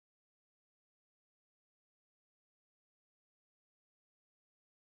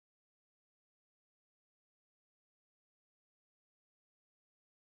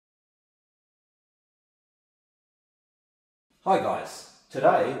Hi guys,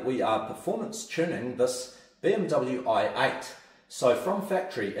 today we are performance tuning this BMW i8. So from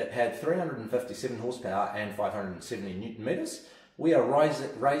factory it had 357 horsepower and 570 Newton meters. We are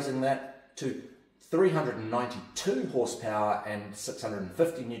raising that to 392 horsepower and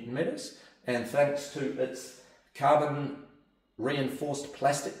 650 Newton meters, and thanks to its carbon reinforced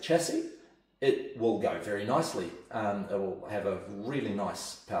plastic chassis it will go very nicely. It will have a really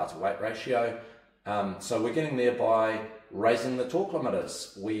nice power to weight ratio. So we're getting there by raising the torque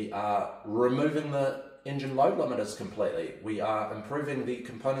limiters. We are removing the engine load limiters completely. We are improving the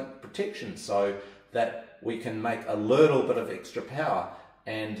component protection so that we can make a little bit of extra power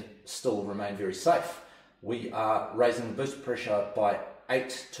and still remain very safe. We are raising the boost pressure by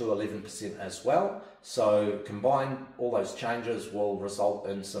 8 to 11% as well. So combined, all those changes will result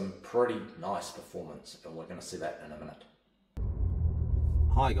in some pretty nice performance, and we're going to see that in a minute.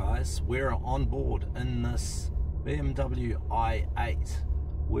 Hi guys, we're on board in this BMW i8.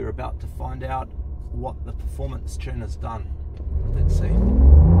 We're about to find out what the performance tune has done. Let's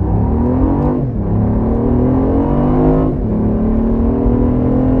see.